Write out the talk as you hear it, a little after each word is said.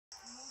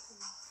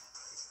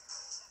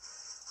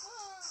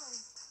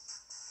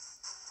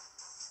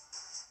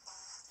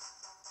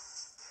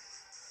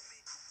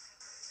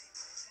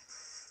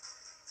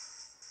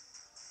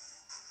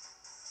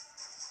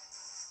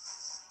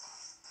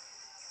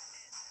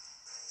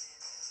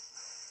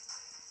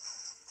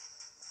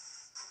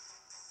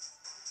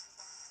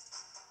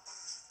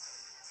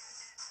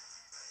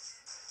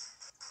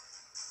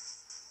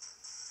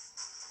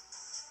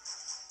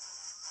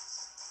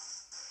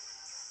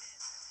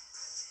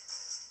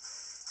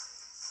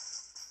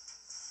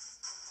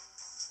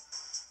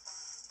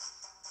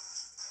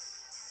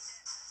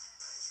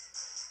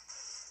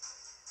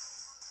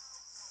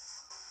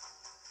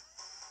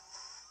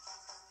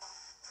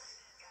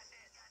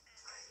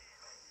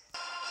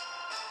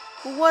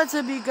What's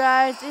up, you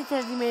guys? It's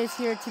Minutes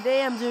here.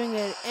 Today I'm doing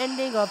an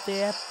ending of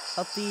the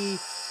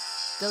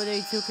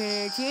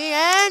WWE2K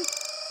and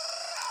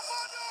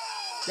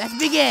let's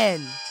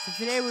begin. So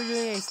today we're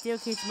doing a steel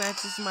cage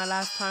match. This is my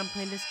last time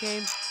playing this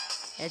game,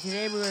 and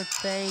today we're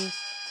playing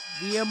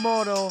the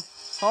immortal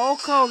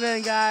Hulk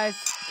Hogan, guys.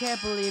 Can't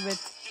believe it.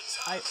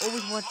 I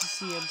always want to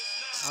see him.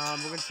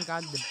 We're gonna take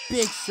on the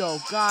Big Show.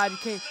 God, you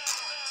can't.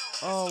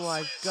 Oh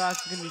my gosh,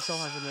 it's gonna be so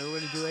hard for me.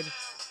 We're gonna do it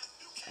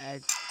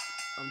as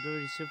I'm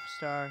doing the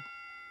superstar.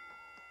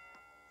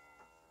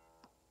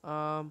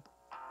 I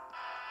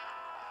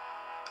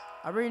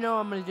already know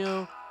what I'm gonna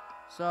do,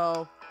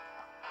 so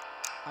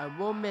I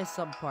will miss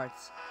some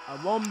parts. I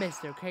won't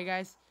miss it, okay,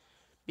 guys?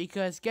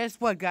 Because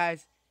guess what,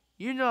 guys?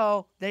 You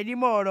know that the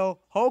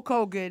immortal Hulk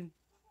Hogan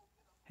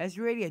has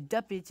already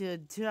adopted to the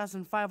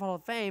 2005 Hall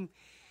of Fame.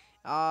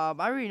 I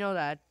already know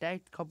that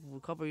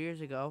couple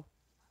years ago.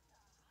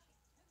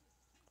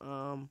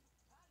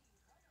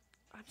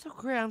 I'm so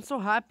great. I'm so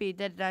happy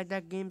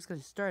that game's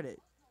gonna start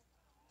it.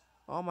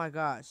 Oh my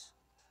gosh.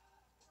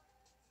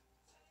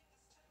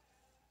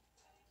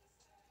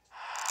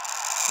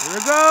 Here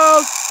it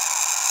goes.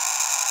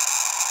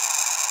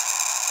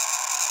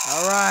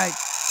 All right.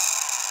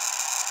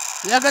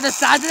 Look at the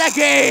size of that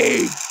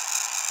cage.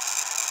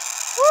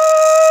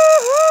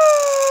 Woo-hoo-hoo!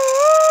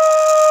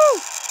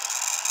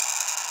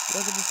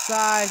 Look at the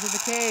size of the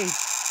cage.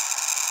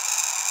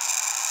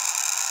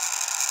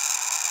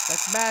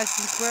 Like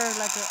Madison Square,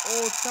 like an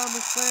old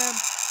SummerSlam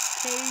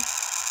cage.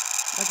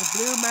 Like a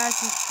blue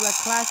Madison like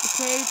classic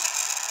cage.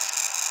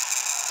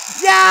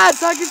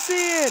 Yes, I can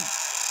see it.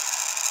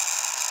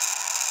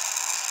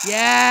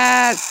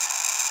 Yes!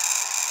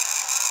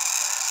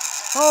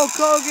 Hulk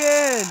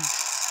Hogan!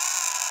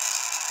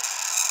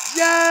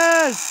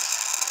 Yes!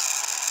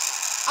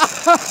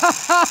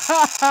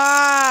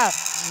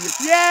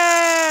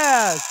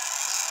 Yes!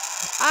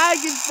 I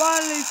can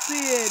finally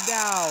see it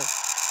now.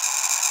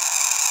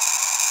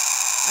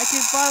 I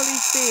can finally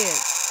see it.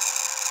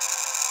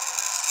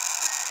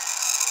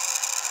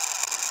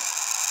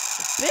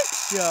 The Big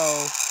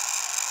Show.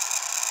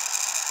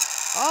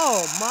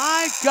 Oh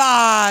my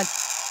God!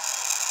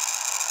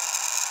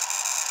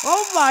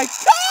 Oh my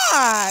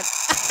God!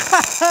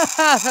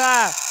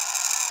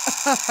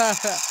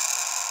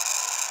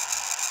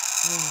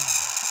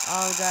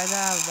 Guys, I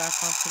have a back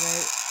cough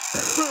today.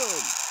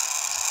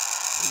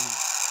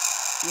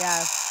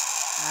 Yes,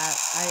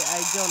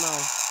 I don't know.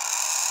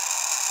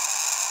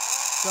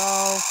 So,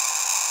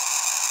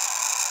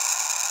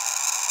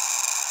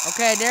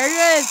 okay, there it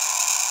is.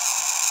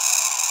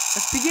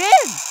 Let's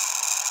begin.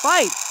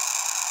 Fight,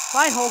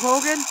 Hulk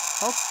Hogan,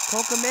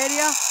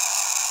 Hulkamania.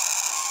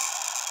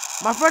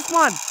 My first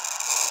one!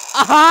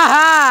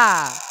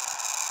 Ahaha!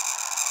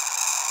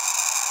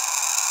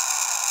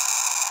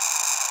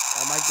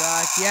 Oh my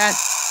gosh, yes!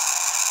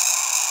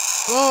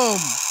 Boom!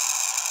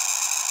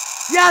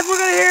 Yes, we're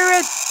gonna hear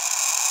it!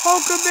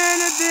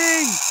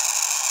 Hulkamania!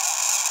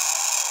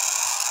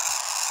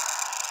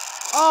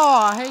 Oh,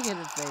 I hate hitting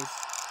his face.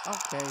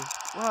 Okay,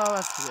 well,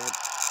 that's good.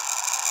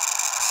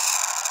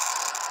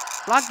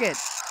 Block it!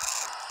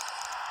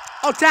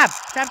 Oh, tap!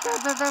 Tap.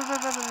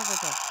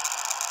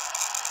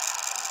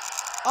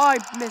 Oh, I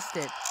missed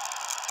it.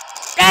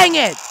 Dang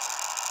it!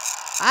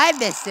 I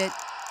missed it.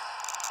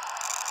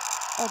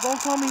 Oh,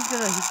 don't tell me okay,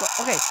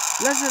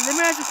 listen, let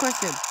me ask you a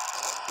question.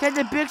 Can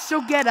the Big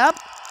Show get up?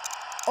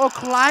 Or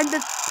can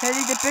the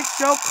Big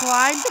Show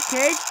climb the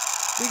cage?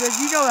 Because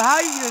you know how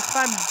you gonna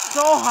climb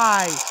so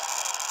high.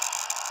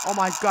 Oh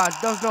my God,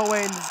 there's no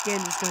way in this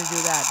game it's gonna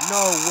do that.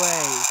 No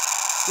way.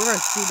 We're gonna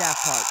see that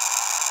part.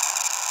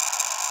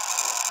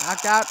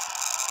 Knocked out.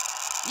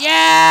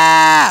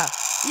 Yeah!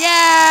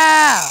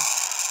 Yeah!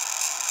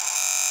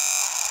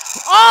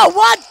 Oh,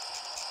 what?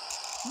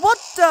 What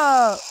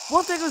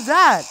thing was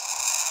that?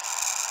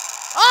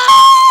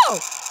 Oh!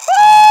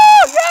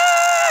 Oh,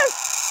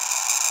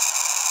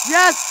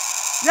 yes!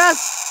 Yes!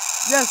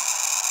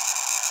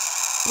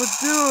 But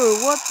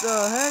dude, what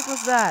the heck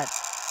was that?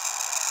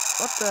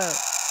 What the?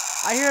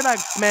 I hear like,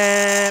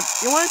 man.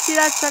 You want to see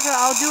that? Check it out.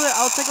 I'll do it.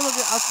 I'll take a look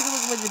at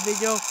the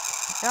video,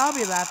 and I'll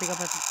be laughing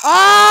up at the.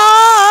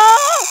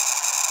 Oh!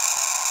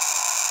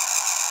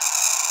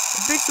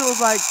 The Big Show was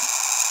like.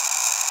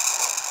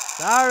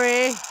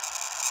 Sorry.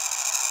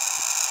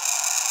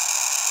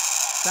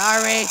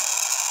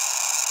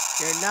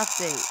 You're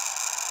nothing.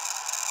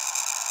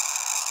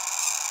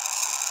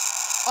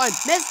 Oh, I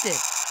missed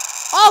it.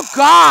 Oh,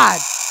 God.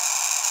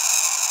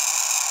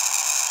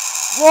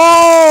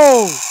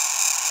 Whoa.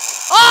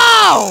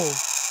 Oh.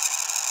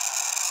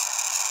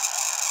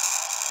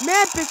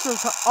 Man,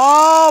 pixels.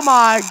 Oh,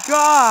 my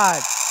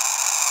God.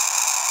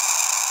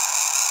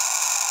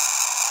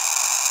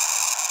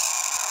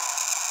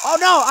 Oh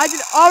no, I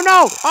did. Oh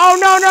no! Oh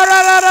no! No!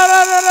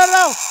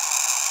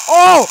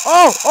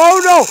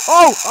 Oh no!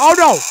 Oh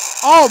no!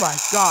 Oh my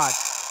God!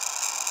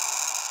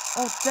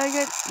 Oh dang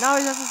it! Now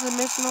he has a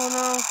submission. Oh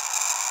no!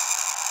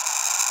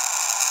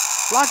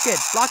 Block it!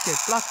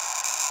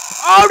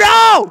 Oh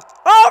no!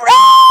 Oh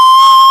no!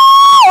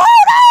 Oh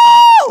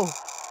no!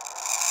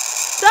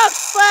 Choke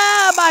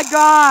slam! My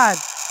God!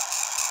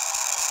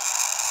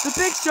 The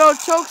Big Show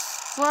choke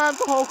slammed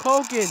Hulk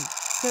Hogan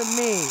to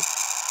me.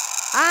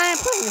 I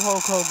ain't playing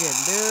Hulk Hogan,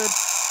 dude.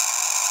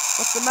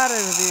 What's the matter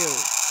with you?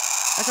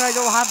 That's why I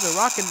don't have The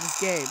Rock in this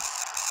game.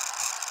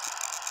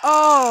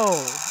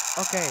 Oh!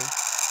 Okay.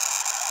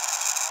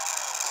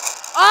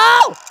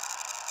 Oh!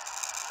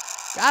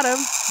 Got him,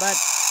 but...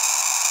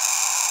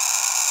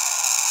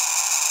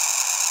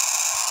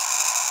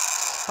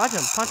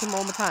 Punch him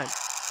one more time.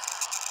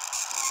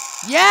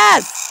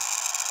 Yes!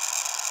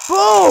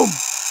 Boom!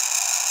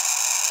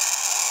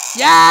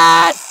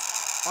 Yes!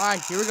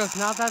 Alright, here we go.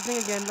 Now that thing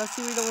again. Let's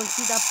see if we don't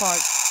see that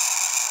part.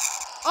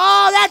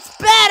 Oh, that's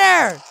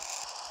better!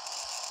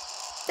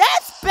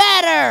 That's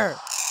better!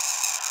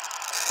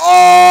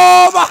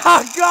 Oh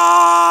my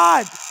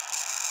God!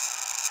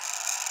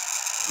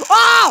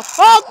 Oh!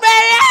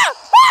 Hulkmania!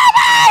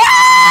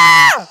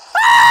 Hulkmania!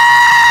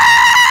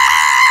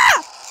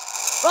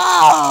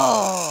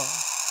 Oh!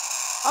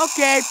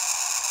 Okay,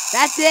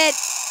 that's it.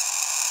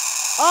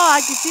 Oh,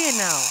 I can see it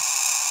now.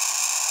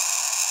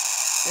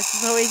 This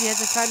is how easy as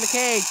to climb the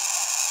cage.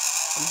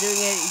 I'm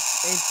doing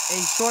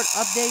a short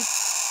update.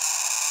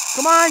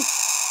 Come on!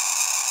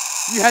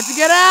 You have to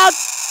get out!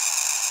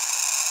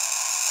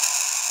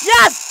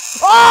 Yes!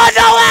 Oh,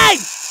 no way!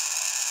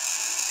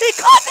 He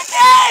caught the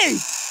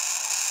cage!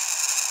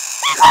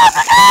 He caught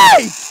the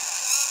cage!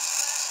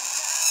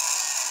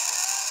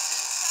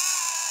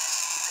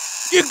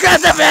 You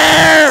got the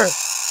bear!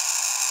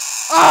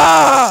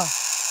 Ah!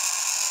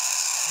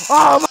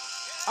 Oh my!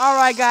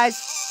 Alright, guys.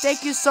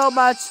 Thank you so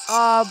much.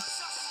 I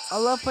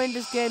love playing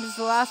this game. This is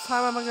the last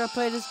time I'm gonna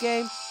play this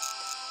game.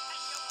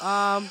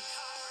 Oh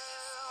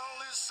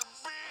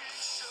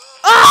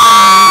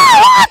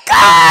my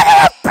God!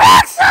 A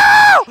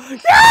pixel!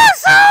 You're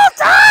so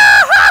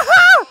tough!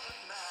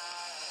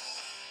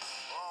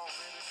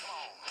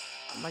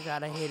 Oh my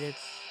God, I hate it.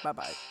 Bye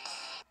bye.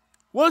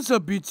 What's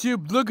up,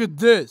 YouTube? Look at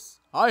this.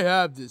 I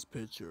have this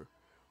picture.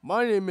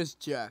 My name is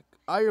Jack.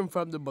 I am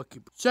from the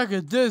Bucky. Check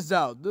this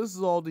out. This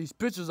is all these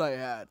pictures I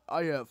had.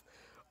 I have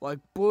like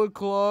Bullet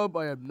Club.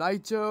 I have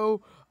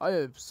Naito. I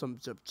have some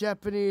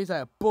Japanese. I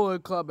have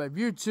Bullet Club. I have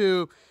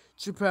YouTube.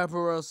 Japan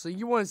Pro Wrestling.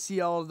 You want to see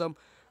all of them?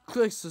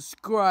 Click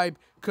subscribe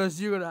because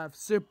you're going to have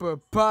super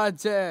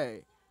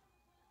party.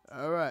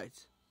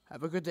 Alright.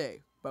 Have a good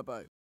day. Bye-bye.